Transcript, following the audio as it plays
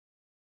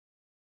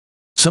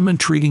Some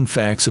intriguing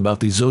facts about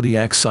the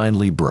zodiac sign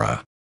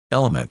Libra.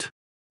 Element.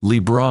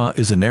 Libra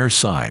is an air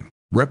sign,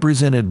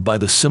 represented by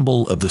the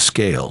symbol of the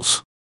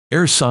scales.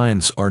 Air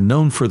signs are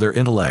known for their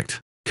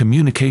intellect,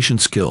 communication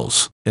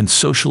skills, and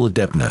social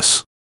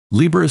adeptness.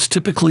 Libras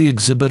typically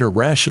exhibit a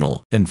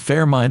rational and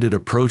fair-minded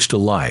approach to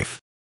life.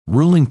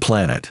 Ruling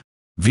planet.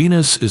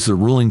 Venus is the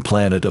ruling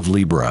planet of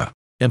Libra,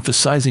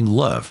 emphasizing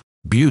love,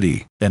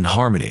 beauty, and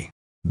harmony.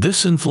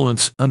 This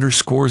influence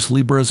underscores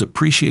Libra's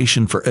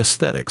appreciation for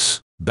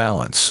aesthetics,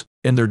 balance,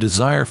 and their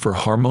desire for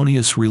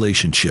harmonious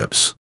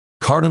relationships.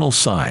 Cardinal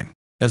sign.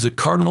 As a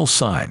cardinal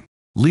sign,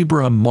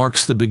 Libra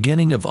marks the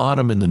beginning of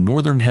autumn in the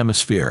northern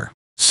hemisphere,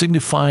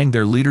 signifying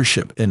their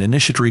leadership and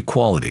initiatory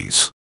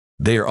qualities.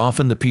 They are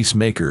often the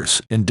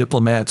peacemakers and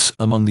diplomats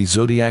among the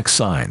zodiac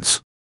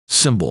signs.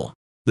 Symbol.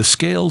 The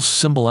scales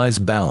symbolize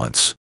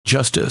balance,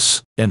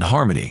 justice, and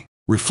harmony,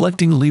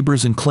 reflecting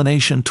Libra's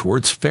inclination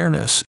towards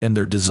fairness and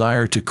their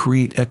desire to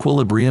create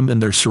equilibrium in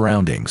their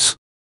surroundings.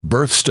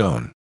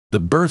 Birthstone. The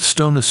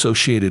birthstone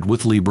associated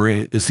with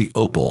Libra is the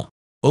opal.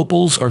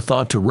 Opals are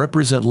thought to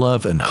represent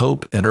love and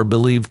hope and are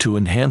believed to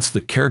enhance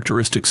the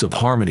characteristics of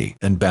harmony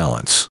and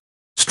balance.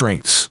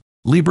 Strengths.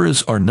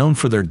 Libras are known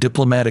for their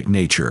diplomatic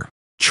nature,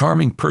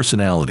 charming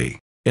personality,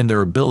 and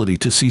their ability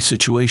to see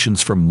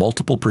situations from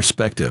multiple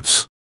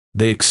perspectives.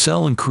 They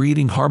excel in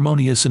creating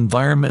harmonious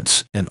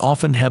environments and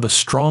often have a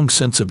strong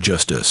sense of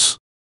justice.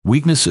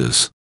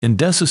 Weaknesses.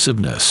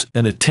 Indecisiveness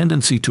and a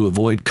tendency to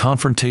avoid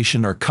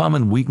confrontation are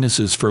common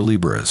weaknesses for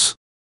Libras.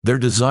 Their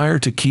desire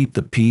to keep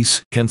the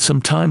peace can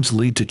sometimes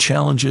lead to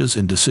challenges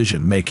in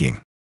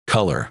decision-making.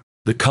 Color.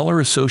 The color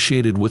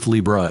associated with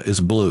Libra is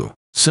blue,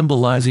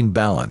 symbolizing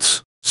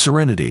balance,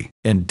 serenity,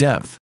 and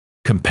depth.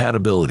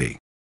 Compatibility.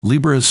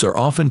 Libras are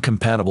often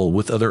compatible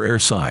with other air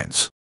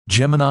signs,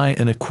 Gemini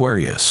and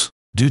Aquarius,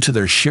 due to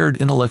their shared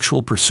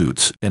intellectual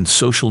pursuits and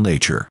social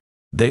nature.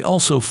 They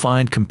also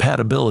find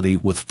compatibility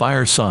with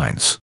fire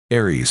signs,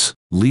 Aries,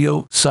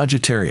 Leo,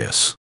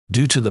 Sagittarius,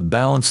 due to the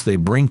balance they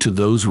bring to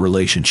those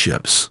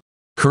relationships.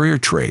 Career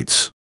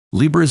traits.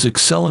 Libras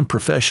excel in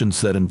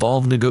professions that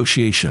involve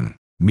negotiation,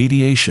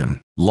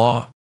 mediation,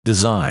 law,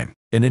 design,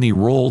 and any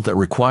role that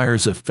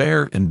requires a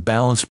fair and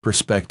balanced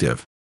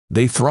perspective.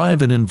 They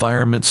thrive in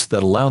environments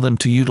that allow them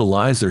to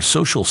utilize their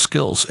social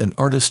skills and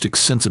artistic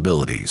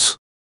sensibilities.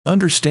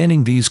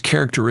 Understanding these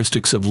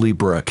characteristics of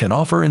Libra can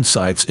offer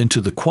insights into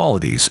the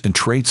qualities and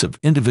traits of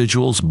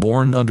individuals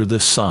born under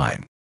this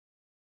sign.